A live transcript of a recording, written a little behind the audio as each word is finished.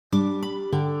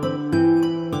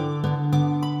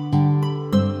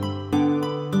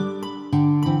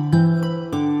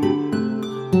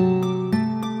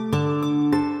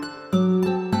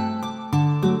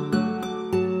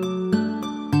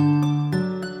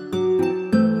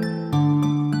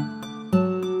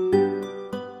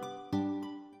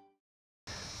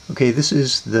Okay, this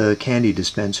is the candy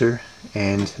dispenser,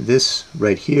 and this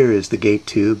right here is the gate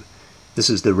tube. This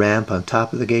is the ramp on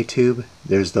top of the gate tube.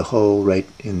 There's the hole right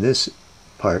in this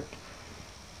part.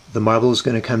 The marble is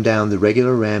going to come down the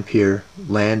regular ramp here,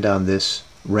 land on this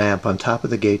ramp on top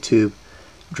of the gate tube,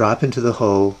 drop into the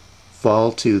hole,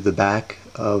 fall to the back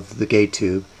of the gate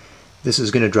tube. This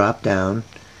is going to drop down.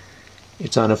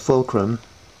 It's on a fulcrum.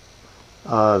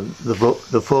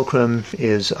 The fulcrum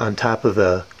is on top of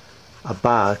a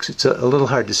box. It's a little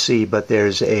hard to see, but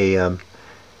there's a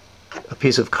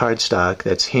piece of cardstock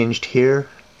that's hinged here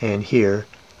and here,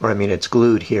 or I mean it's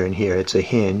glued here and here. It's a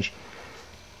hinge,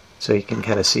 so you can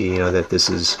kind of see, that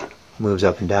this moves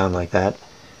up and down like that.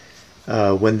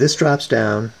 When this drops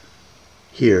down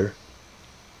here,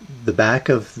 the back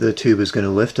of the tube is going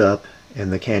to lift up,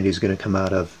 and the candy is going to come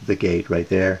out of the gate right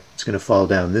there. It's going to fall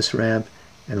down this ramp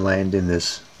and land in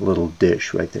this little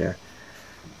dish right there.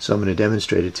 So I'm going to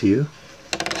demonstrate it to you.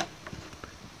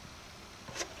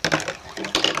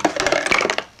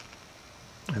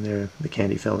 And there, the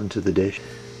candy fell into the dish.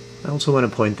 I also want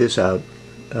to point this out.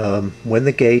 When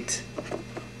the gate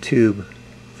tube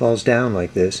falls down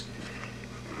like this,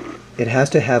 it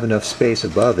has to have enough space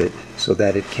above it so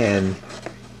that it can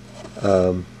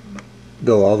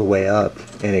go all the way up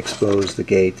and expose the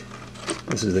gate.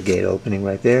 This is the gate opening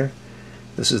right there.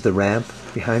 This is the ramp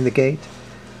behind the gate.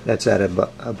 That's at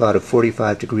about a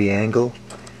 45-degree angle.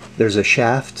 There's a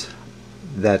shaft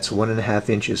that's 1.5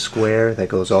 inches square that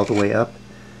goes all the way up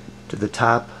to the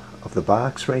top of the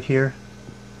box right here,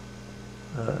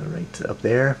 right up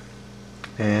there,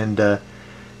 and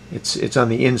it's on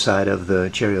the inside of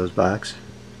the Cheerios box.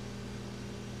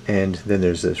 And then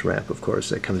there's this ramp, of course,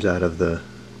 that comes out of the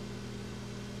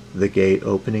gate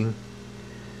opening.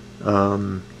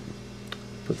 Put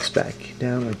this back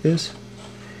down like this.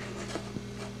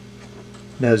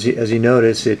 Now, as you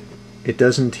notice, it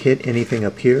doesn't hit anything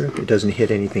up here. It doesn't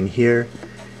hit anything here,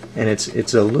 and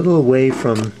it's a little away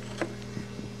from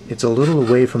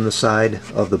the side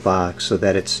of the box, so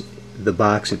that the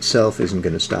box itself isn't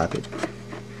going to stop it.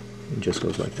 It just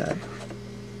goes like that.